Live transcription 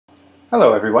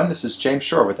Hello everyone, this is James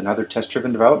Shore with another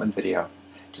test-driven development video.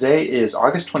 Today is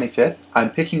August 25th. I'm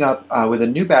picking up with a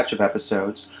new batch of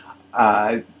episodes.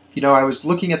 I was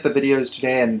looking at the videos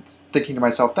today and thinking to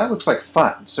myself, that looks like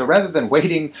fun. So rather than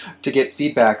waiting to get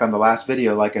feedback on the last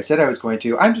video like I said I was going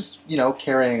to, I'm just,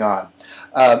 carrying on.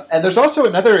 And there's also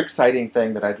another exciting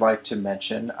thing that I'd like to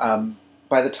mention.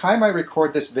 By the time I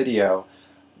record this video,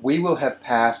 we will have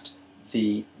passed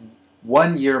the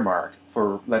 1 year mark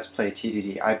for Let's Play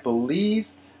TDD. I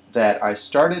believe that I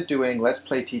started doing Let's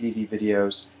Play TDD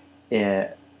videos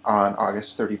on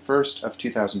August 31st of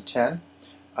 2010.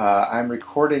 I'm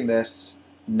recording this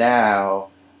now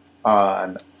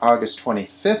on August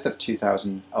 25th of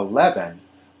 2011,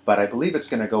 but I believe it's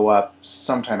going to go up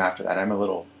sometime after that. I'm a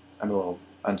little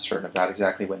uncertain about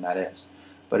exactly when that is.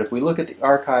 But if we look at the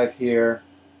archive here,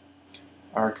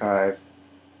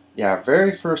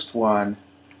 very first one,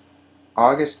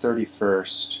 August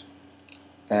 31st,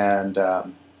 and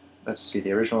let's see,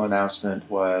 the original announcement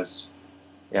was,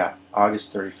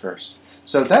 August 31st.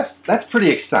 So that's pretty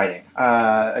exciting.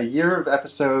 A year of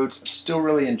episodes, still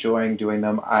really enjoying doing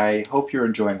them. I hope you're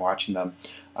enjoying watching them.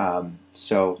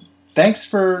 So thanks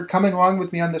for coming along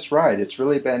with me on this ride. It's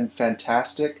really been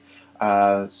fantastic.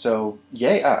 So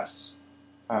yay us.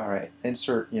 All right,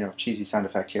 insert cheesy sound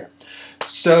effect here.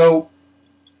 So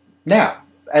now,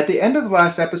 at the end of the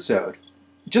last episode,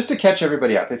 just to catch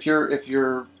everybody up, if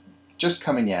you're just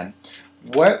coming in,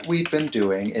 what we've been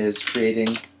doing is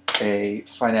creating a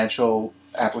financial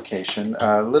application,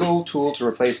 a little tool to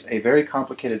replace a very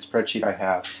complicated spreadsheet I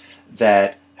have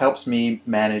that helps me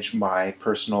manage my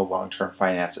personal long-term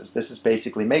finances. This is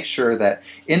basically make sure that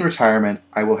in retirement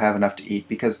I will have enough to eat,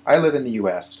 because I live in the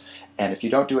US, and if you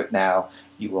don't do it now,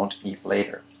 you won't eat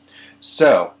later.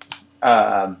 So,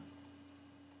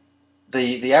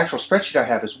 the actual spreadsheet I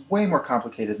have is way more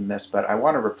complicated than this, but I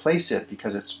want to replace it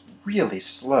because it's really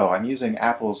slow. I'm using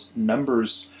Apple's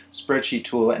Numbers spreadsheet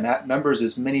tool, and that Numbers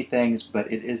is many things, but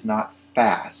it is not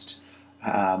fast.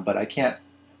 But I can't...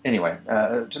 Anyway,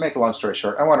 to make a long story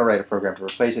short, I want to write a program to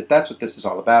replace it. That's what this is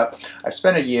all about. I've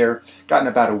spent a year, gotten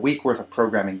about a week worth of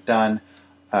programming done.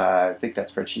 I think that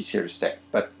spreadsheet's here to stay,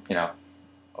 but,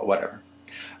 whatever.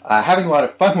 Having a lot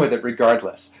of fun with it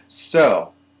regardless.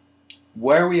 So,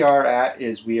 where we are at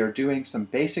is we are doing some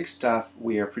basic stuff.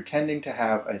 We are pretending to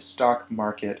have a stock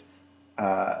market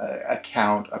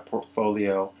account, a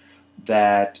portfolio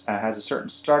that has a certain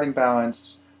starting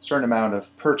balance, a certain amount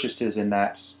of purchases in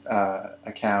that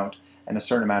account, and a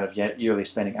certain amount of yearly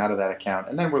spending out of that account.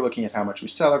 And then we're looking at how much we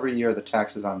sell every year, the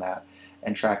taxes on that,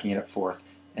 and tracking it forth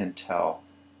until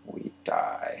we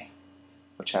die,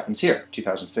 which happens here,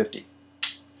 2050.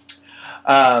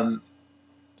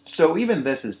 So even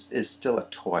this is still a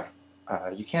toy.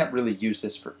 You can't really use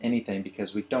this for anything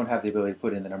because we don't have the ability to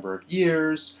put in the number of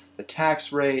years, the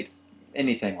tax rate,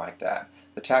 anything like that.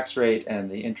 The tax rate and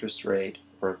the interest rate,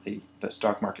 or the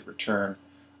stock market return,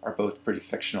 are both pretty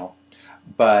fictional.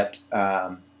 But,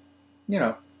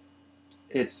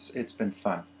 it's been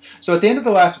fun. So at the end of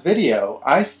the last video,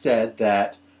 I said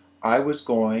that I was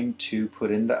going to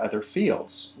put in the other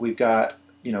fields. We've got,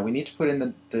 we need to put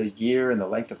in the year and the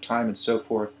length of time and so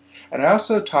forth. And I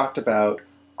also talked about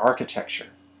architecture.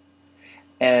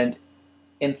 And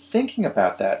in thinking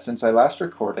about that, since I last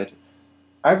recorded,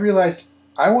 I've realized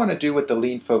I want to do what the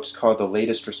lean folks call the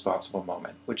latest responsible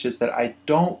moment, which is that I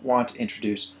don't want to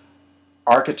introduce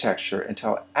architecture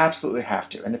until I absolutely have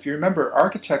to. And if you remember,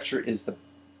 architecture is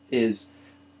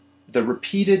the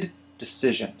repeated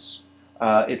decisions.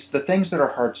 It's the things that are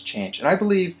hard to change. And I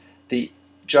believe the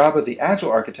job of the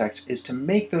Agile architect is to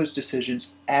make those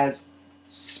decisions as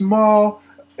small,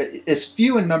 as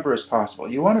few in number as possible.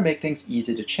 You want to make things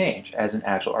easy to change as an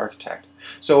Agile architect.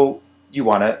 So you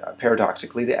want to,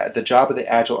 paradoxically, the job of the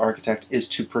Agile architect is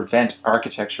to prevent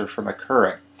architecture from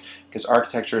occurring, because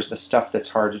architecture is the stuff that's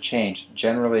hard to change,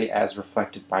 generally as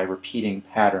reflected by repeating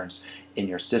patterns in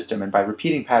your system. And by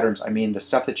repeating patterns, I mean the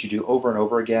stuff that you do over and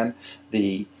over again,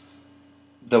 the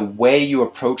way you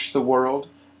approach the world.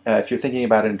 If you're thinking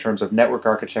about it in terms of network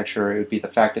architecture, it would be the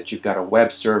fact that you've got a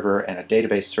web server and a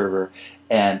database server,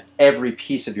 and every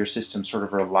piece of your system sort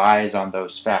of relies on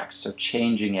those facts, so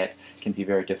changing it can be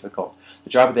very difficult. The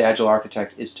job of the Agile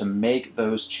architect is to make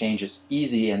those changes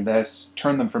easy and thus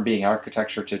turn them from being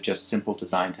architecture to just simple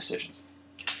design decisions.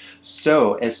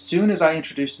 So as soon as I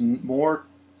introduce more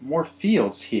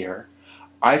fields here,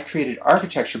 I've created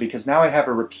architecture because now I have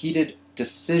a repeated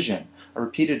decision, a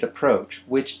repeated approach,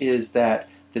 which is that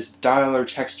this dialer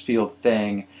text field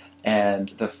thing and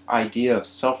the idea of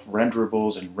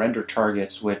self-renderables and render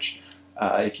targets, which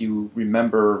if you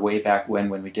remember way back when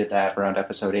we did that around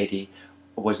episode 80,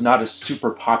 was not a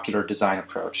super popular design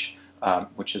approach,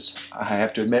 which is, I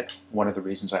have to admit, one of the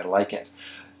reasons I like it.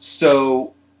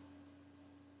 So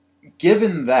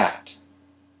given that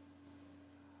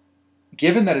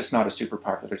it's not a super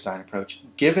popular design approach,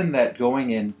 given that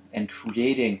going in and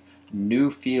creating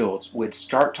new fields would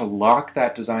start to lock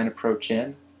that design approach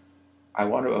in, I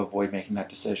want to avoid making that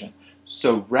decision.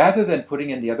 So rather than putting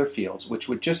in the other fields, which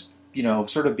would just,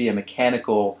 sort of be a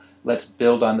mechanical, let's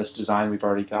build on this design we've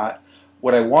already got,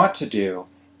 what I want to do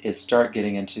is start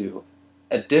getting into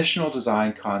additional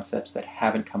design concepts that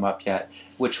haven't come up yet,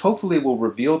 which hopefully will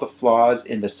reveal the flaws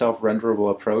in the self-renderable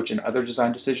approach and other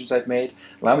design decisions I've made,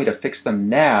 allow me to fix them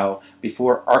now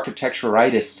before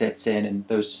architecturitis sets in and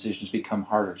those decisions become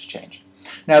harder to change.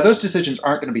 Now, those decisions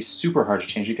aren't going to be super hard to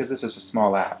change because this is a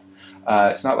small app.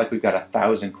 It's not like we've got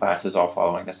 1,000 classes all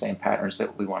following the same patterns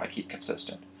that we want to keep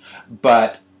consistent.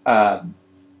 But I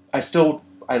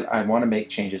want to make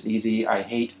changes easy. I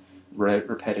hate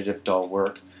repetitive, dull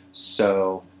work.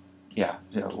 So, yeah.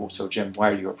 So, Jim,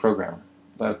 why are you a programmer?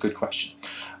 Well, good question.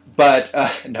 But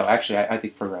no, actually, I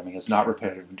think programming is not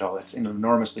repetitive and dull. It's an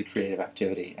enormously creative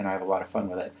activity, and I have a lot of fun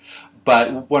with it.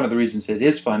 But one of the reasons it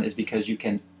is fun is because you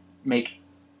can make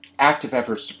active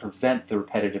efforts to prevent the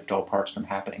repetitive, dull parts from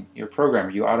happening. You're a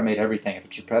programmer. You automate everything. If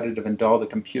it's repetitive and dull, the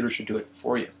computer should do it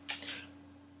for you.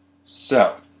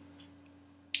 So,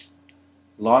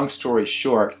 long story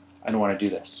short, I don't want to do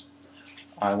this.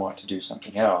 I want to do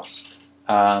something else.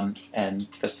 And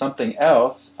the something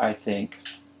else, I think,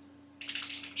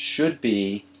 should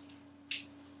be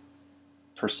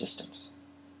persistence.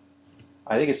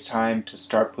 I think it's time to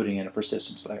start putting in a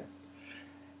persistence layer.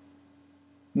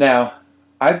 Now,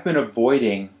 I've been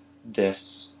avoiding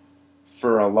this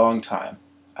for a long time.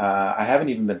 I haven't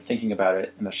even been thinking about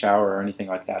it in the shower or anything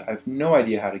like that. I have no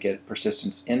idea how to get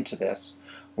persistence into this.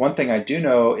 One thing I do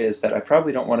know is that I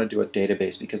probably don't want to do a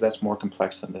database because that's more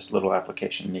complex than this little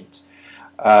application needs.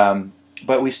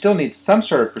 But we still need some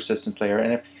sort of persistence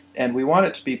layer, and we want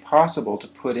it to be possible to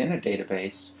put in a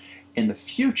database in the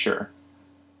future.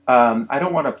 I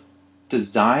don't want to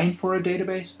design for a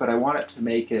database, but I want it to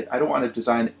make it. I don't want to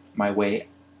design my way.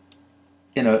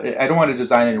 I don't want to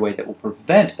design in a way that will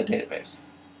prevent a database.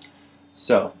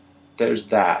 So there's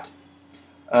that.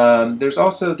 There's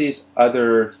also these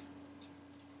other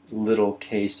little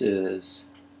cases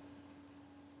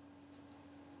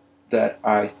that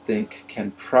I think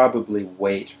can probably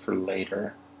wait for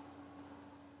later.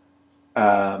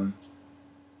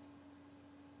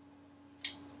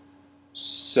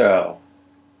 So,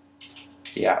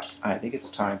 yeah, I think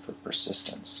it's time for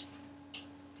persistence.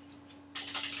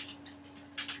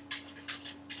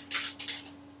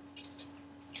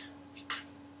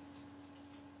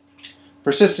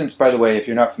 Persistence, by the way, if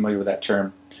you're not familiar with that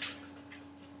term,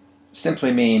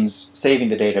 simply means saving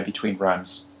the data between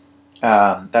runs.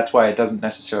 That's why it doesn't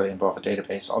necessarily involve a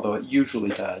database, although it usually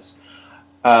does.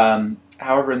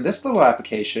 However, in this little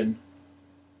application,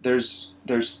 there's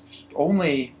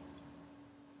only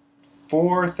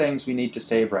 4 things we need to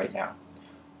save right now.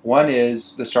 One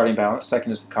is the starting balance,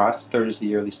 second is the costs, third is the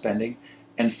yearly spending,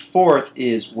 and fourth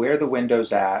is where the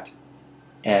window's at,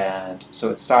 and so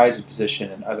its size and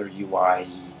position and other UI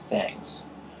things.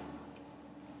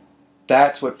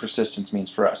 That's what persistence means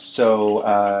for us.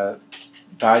 So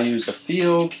values of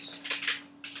fields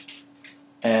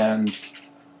and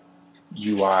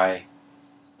UI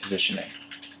positioning,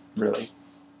 really.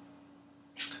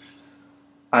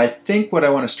 I think what I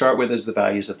want to start with is the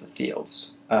values of the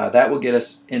fields. That will get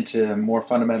us into more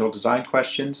fundamental design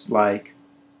questions like,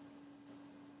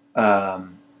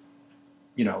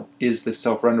 is the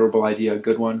self-renderable idea a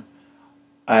good one?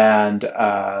 And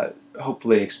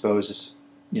hopefully exposes,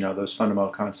 those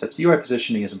fundamental concepts. The UI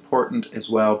positioning is important as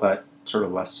well, but sort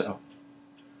of less so.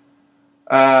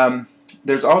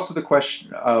 There's also the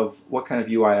question of what kind of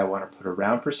UI I want to put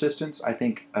around persistence. I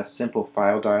think a simple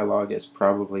file dialog is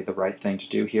probably the right thing to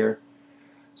do here.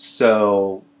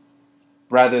 So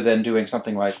rather than doing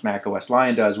something like macOS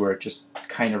Lion does where it just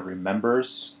kind of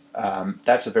remembers,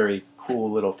 that's a very cool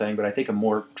little thing, but I think a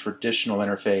more traditional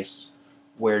interface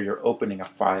where you're opening a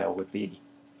file would be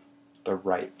the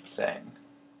right thing.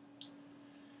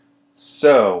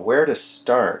 So where to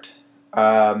start?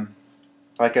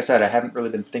 Like I said, I haven't really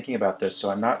been thinking about this,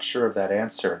 so I'm not sure of that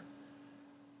answer.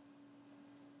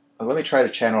 But let me try to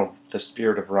channel the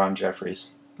spirit of Ron Jeffries.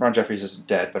 Ron Jeffries isn't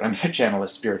dead, but I'm going to channel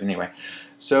his spirit anyway.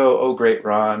 So, oh great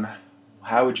Ron,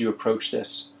 how would you approach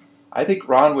this? I think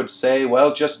Ron would say,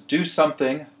 well, just do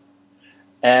something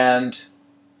and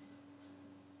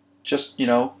just,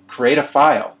 create a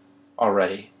file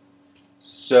already.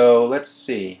 So let's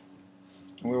see.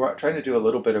 We were trying to do a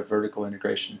little bit of vertical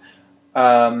integration.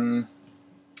 Meaning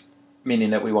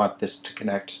that we want this to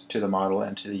connect to the model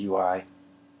and to the UI.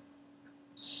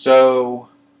 So,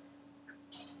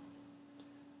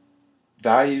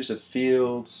 values of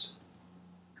fields.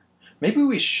 Maybe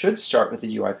we should start with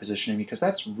the UI positioning because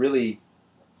that's really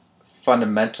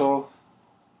fundamental.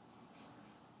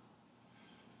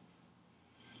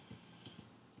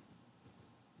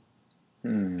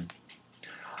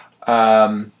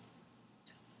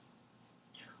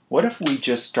 What if we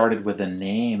just started with the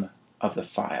name of the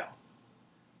file?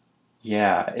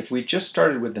 Yeah, if we just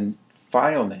started with the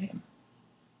file name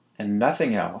and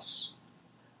nothing else,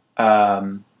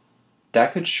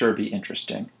 that could sure be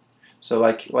interesting. So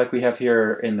like we have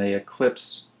here in the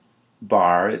Eclipse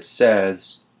bar, it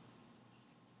says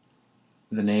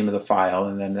the name of the file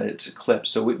and then it's Eclipse.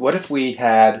 So what if we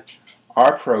had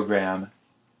our program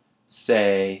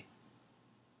say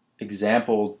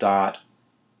example dot,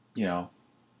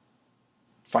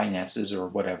 finances or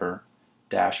whatever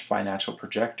dash financial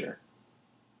projector?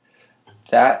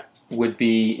 That would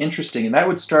be interesting, and that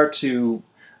would start to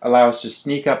allow us to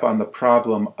sneak up on the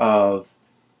problem of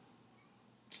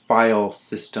file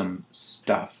system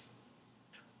stuff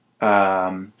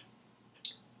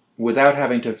without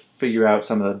having to figure out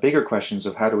some of the bigger questions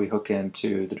of how do we hook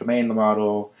into the domain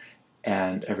model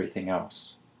and everything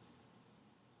else.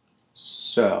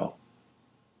 So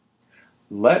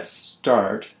let's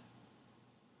start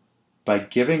by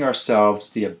giving ourselves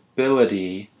the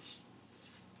ability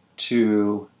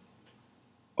to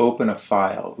open a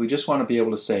file. We just want to be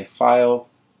able to say file,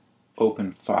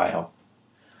 open file.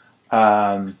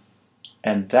 And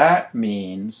that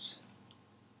means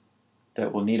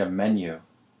that we'll need a menu.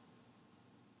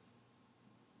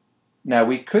 Now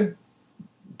we could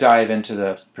dive into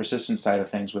the persistence side of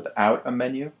things without a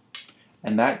menu,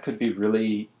 and that could be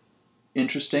really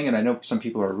interesting, and I know some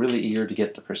people are really eager to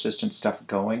get the persistent stuff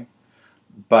going,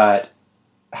 but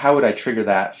how would I trigger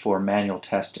that for manual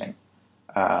testing?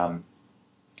 Now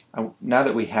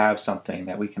that we have something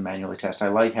that we can manually test, I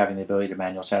like having the ability to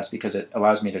manual test because it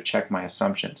allows me to check my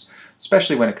assumptions,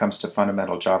 especially when it comes to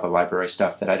fundamental Java library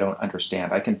stuff that I don't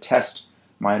understand. I can test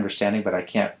my understanding, but I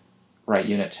can't write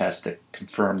unit tests that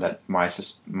confirm that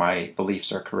my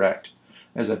beliefs are correct,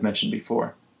 as I've mentioned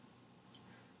before.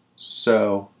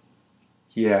 So,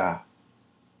 yeah,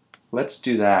 let's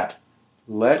do that.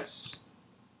 Let's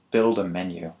build a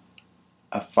menu,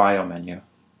 a file menu.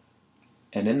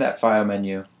 And in that file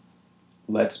menu,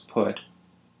 let's put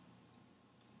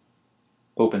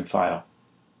open file.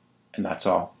 And that's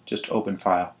all, just open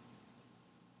file.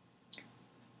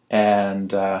 And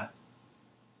then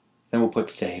we'll put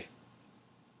save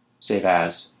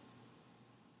as.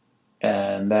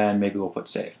 And then maybe we'll put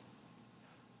save.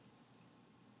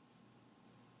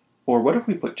 Or what if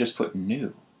we just put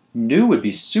new? New would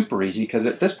be super easy because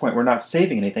at this point we're not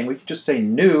saving anything. We could just say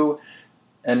new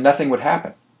and nothing would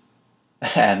happen.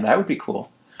 And that would be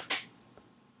cool.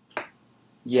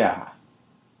 Yeah.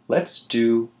 Let's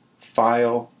do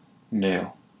file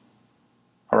new.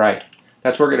 All right.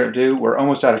 That's what we're going to do. We're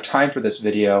almost out of time for this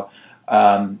video.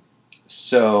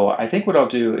 So I think what I'll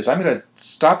do is I'm going to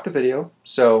stop the video.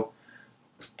 So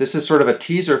this is sort of a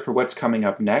teaser for what's coming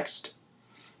up next.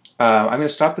 I'm going to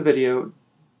stop the video,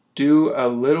 do a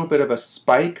little bit of a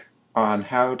spike on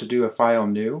how to do a file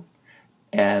new,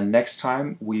 and next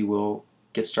time we will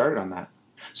get started on that.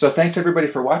 So thanks everybody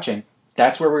for watching.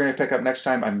 That's where we're going to pick up next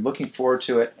time. I'm looking forward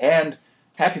to it, and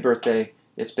happy birthday.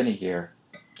 It's been a year.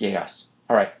 Yes.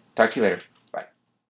 All right. Talk to you later.